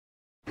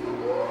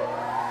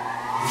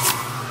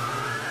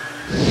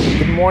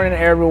Good morning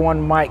everyone,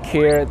 Mike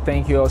here.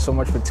 Thank you all so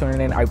much for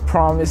tuning in. I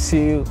promise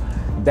you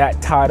that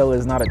title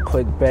is not a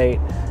clickbait.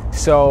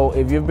 So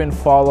if you've been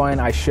following,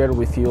 I shared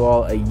with you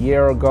all a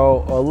year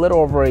ago, a little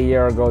over a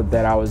year ago,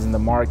 that I was in the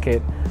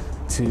market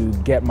to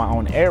get my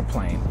own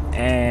airplane.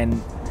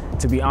 And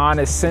to be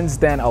honest, since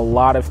then a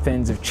lot of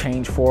things have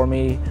changed for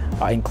me,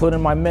 including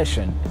my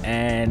mission.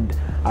 And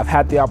I've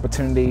had the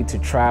opportunity to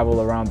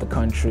travel around the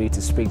country to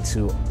speak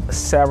to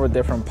several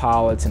different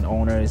pilots and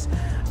owners,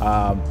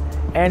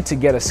 and to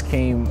get a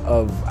scheme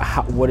of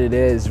what it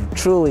is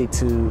truly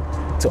to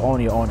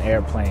own your own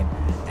airplane.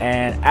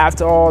 And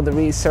after all the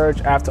research,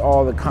 after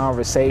all the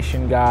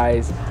conversation,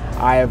 guys,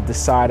 I have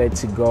decided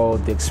to go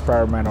the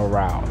experimental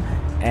route.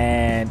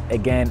 And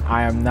again,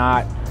 I am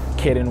not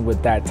kidding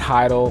with that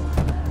title.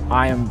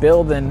 I am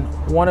building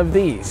one of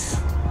these.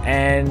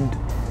 And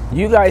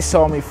you guys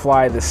saw me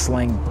fly the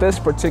Sling, this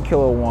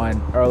particular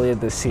one, earlier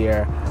this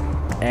year.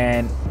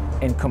 And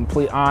in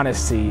complete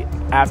honesty,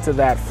 after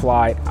that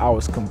flight, I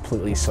was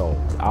completely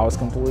sold. I was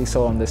completely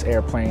sold on this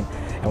airplane.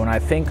 And when I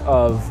think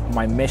of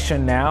my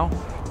mission now,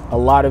 a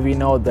lot of you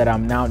know that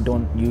I'm now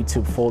doing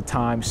YouTube full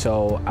time.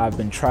 So I've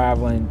been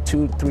traveling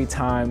 2-3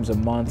 times a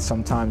month,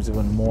 sometimes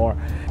even more.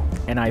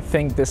 And I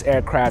think this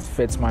aircraft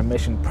fits my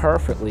mission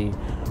perfectly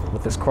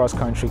with its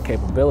cross-country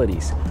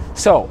capabilities.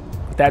 So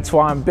that's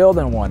why I'm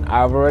building one.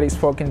 I've already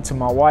spoken to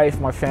my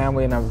wife, my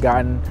family, and I've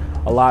gotten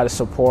a lot of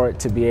support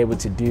to be able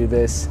to do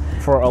this.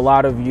 For a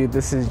lot of you,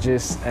 this is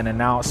just an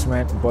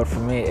announcement, but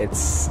for me,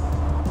 it's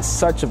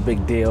such a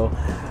big deal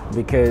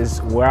because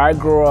where I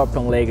grew up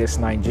in Lagos,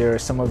 Nigeria,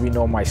 some of you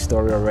know my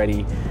story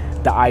already,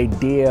 the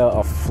idea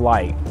of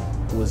flight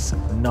was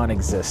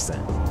non-existent.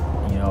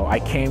 You know,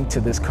 I came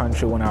to this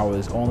country when I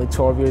was only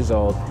 12 years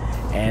old,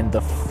 and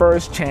the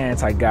first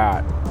chance I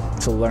got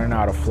to learn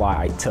how to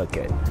fly, I took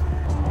it.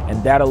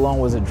 And that alone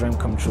was a dream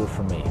come true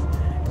for me.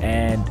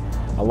 And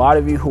a lot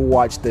of you who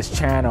watch this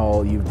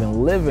channel, you've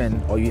been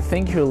living, or you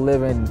think you're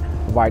living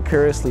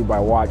vicariously by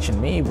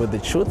watching me, but the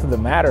truth of the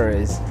matter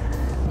is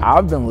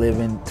I've been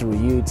living through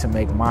you to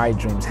make my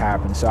dreams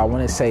happen. So I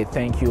want to say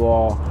thank you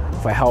all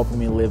for helping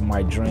me live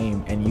my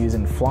dream and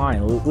using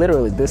flying.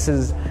 Literally, this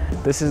is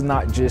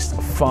not just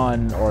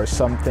fun or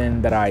something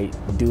that I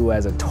do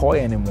as a toy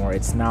anymore.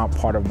 It's now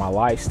part of my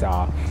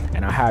lifestyle,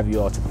 and I have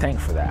you all to thank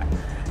for that.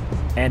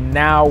 And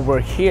now we're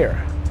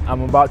here.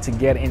 I'm about to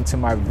get into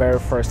my very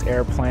first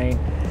airplane,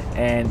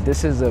 and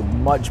this is a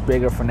much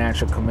bigger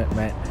financial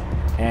commitment,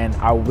 and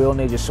I will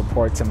need your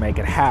support to make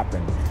it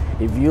happen.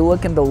 If you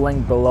look in the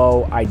link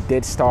below, I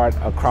did start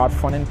a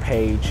crowdfunding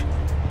page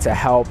to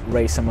help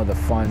raise some of the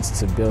funds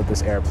to build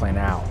this airplane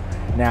out.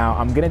 Now,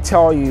 I'm gonna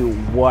tell you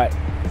what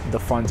the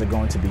funds are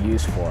going to be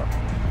used for.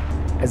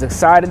 As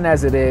exciting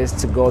as it is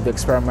to go the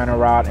experimental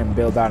route and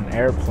build out an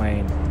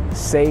airplane,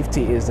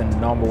 safety is the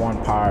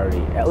 #1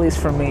 priority, at least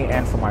for me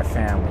and for my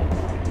family.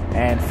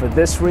 And for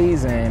this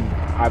reason,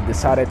 I've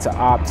decided to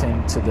opt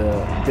into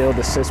the Build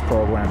Assist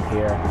program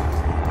here.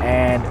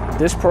 And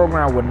this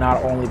program would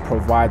not only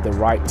provide the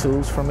right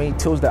tools for me,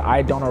 tools that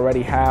I don't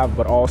already have,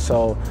 but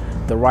also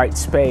the right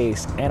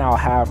space, and I'll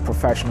have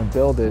professional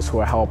builders who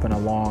are helping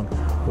along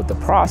with the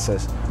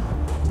process.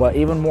 But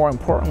even more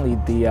importantly,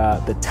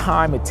 the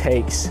time it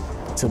takes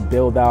to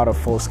build out a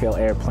full-scale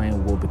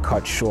airplane will be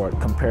cut short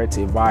compared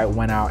to if I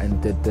went out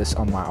and did this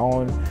on my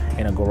own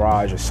in a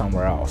garage or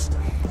somewhere else.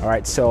 All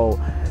right, so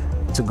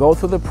to go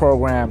through the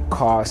program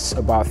costs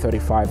about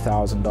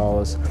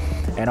 $35,000.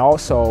 And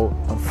also,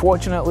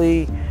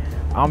 unfortunately,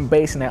 I'm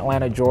based in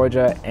Atlanta,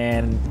 Georgia,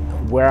 and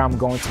where I'm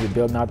going to be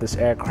building out this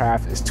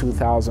aircraft is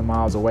 2,000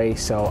 miles away.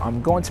 So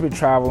I'm going to be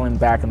traveling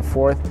back and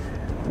forth,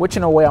 which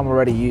in a way I'm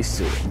already used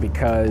to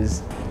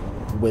because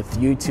with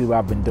YouTube,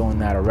 I've been doing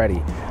that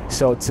already.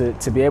 So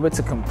to be able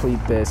to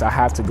complete this, I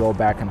have to go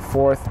back and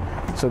forth.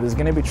 So there's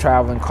gonna be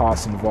traveling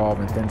costs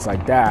involved and things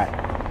like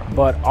that.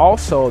 But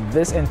also,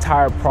 this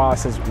entire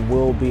process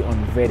will be on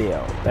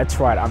video. That's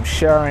right, I'm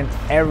sharing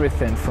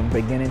everything from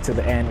beginning to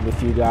the end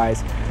with you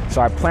guys. So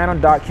I plan on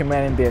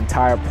documenting the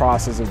entire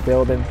process of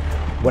building.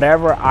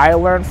 Whatever I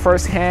learned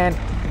firsthand,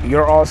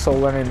 you're also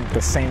learning at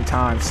the same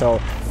time. So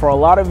for a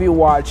lot of you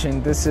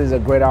watching, this is a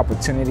great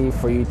opportunity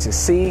for you to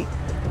see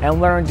and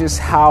learn just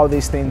how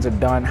these things are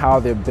done, how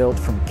they're built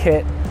from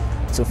kit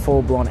to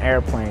full-blown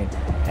airplane.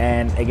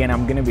 And again,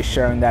 I'm gonna be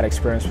sharing that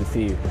experience with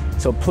you.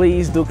 So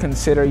please do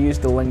consider use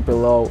the link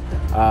below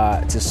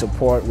to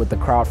support with the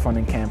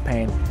crowdfunding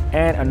campaign.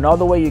 And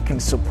another way you can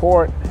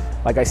support,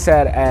 like I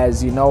said,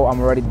 as you know, I'm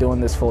already doing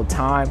this full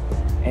time.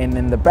 And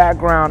in the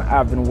background,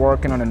 I've been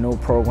working on a new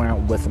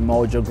program with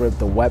MojoGrip,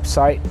 the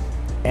website,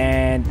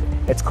 and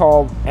it's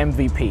called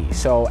MVP.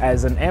 So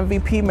as an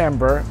MVP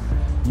member,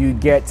 you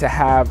get to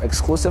have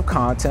exclusive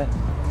content,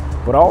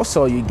 but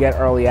also you get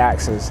early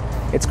access.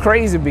 It's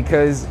crazy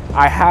because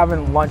I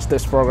haven't launched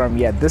this program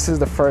yet. This is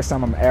the first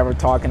time I'm ever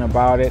talking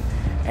about it,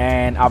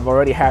 and I've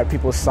already had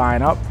people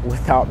sign up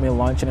without me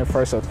launching it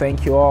first. So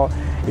thank you all.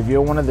 If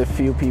you're one of the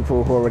few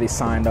people who already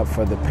signed up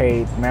for the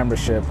paid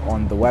membership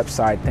on the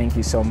website, thank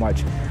you so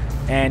much.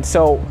 And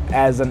so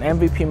as an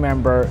MVP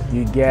member,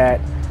 you get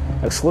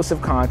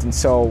exclusive content.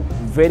 So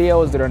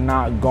videos that are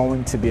not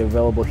going to be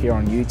available here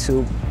on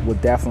YouTube will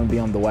definitely be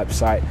on the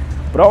website.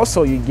 But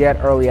also you get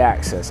early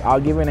access. I'll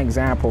give you an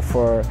example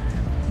for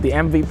the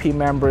MVP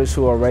members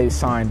who already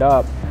signed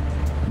up.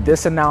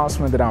 This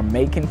announcement that I'm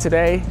making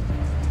today,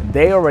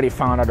 they already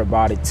found out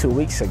about it 2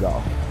 weeks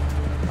ago.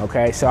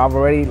 Okay, so I've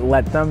already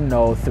let them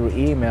know through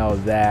email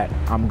that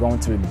I'm going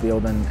to be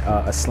building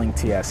a Sling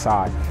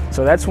TSi.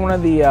 So that's one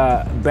of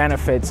the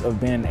benefits of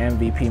being an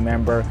MVP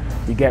member.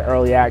 You get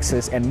early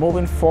access, and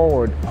moving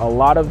forward, a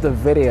lot of the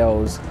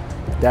videos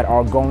that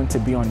are going to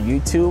be on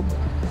YouTube,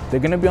 they're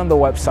going to be on the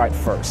website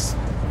first.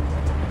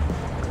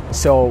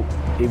 So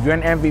if you're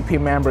an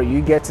MVP member,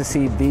 you get to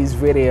see these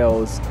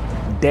videos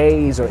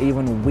days or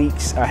even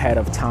weeks ahead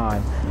of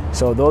time.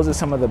 So those are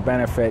some of the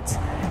benefits,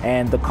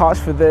 and the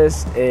cost for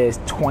this is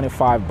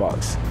 25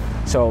 bucks.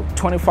 So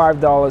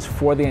 $25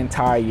 for the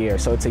entire year.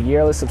 So it's a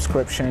yearly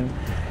subscription,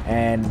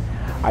 and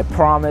I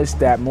promise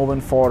that moving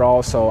forward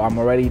also, I'm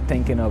already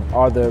thinking of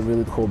other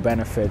really cool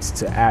benefits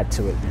to add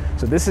to it.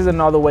 So this is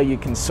another way you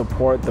can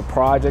support the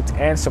project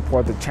and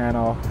support the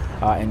channel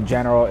in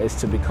general, is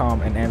to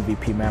become an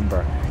MVP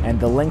member. And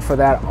the link for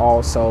that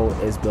also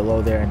is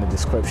below there in the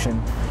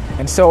description.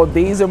 And so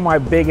these are my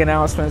big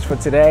announcements for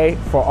today.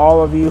 For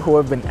all of you who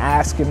have been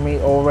asking me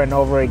over and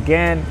over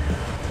again,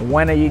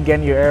 when are you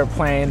getting your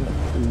airplane?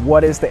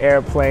 What is the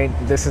airplane?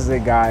 This is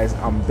it, guys.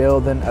 I'm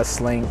building a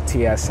Sling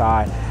TSi.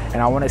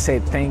 And I want to say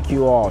thank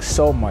you all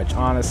so much,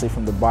 honestly,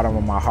 from the bottom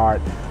of my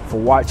heart, for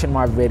watching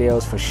my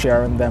videos, for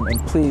sharing them. And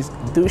please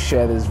do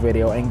share this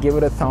video and give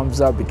it a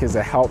thumbs up, because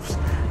it helps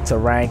to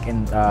rank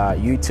in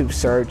YouTube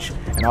search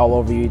and all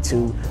over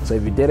YouTube. So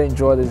if you did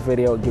enjoy this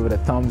video, give it a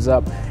thumbs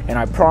up. And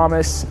I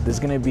promise there's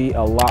going to be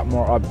a lot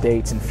more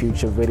updates in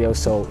future videos.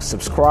 So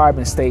subscribe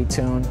and stay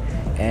tuned,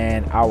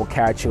 and I will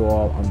catch you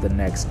all on the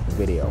next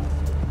video.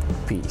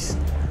 Peace.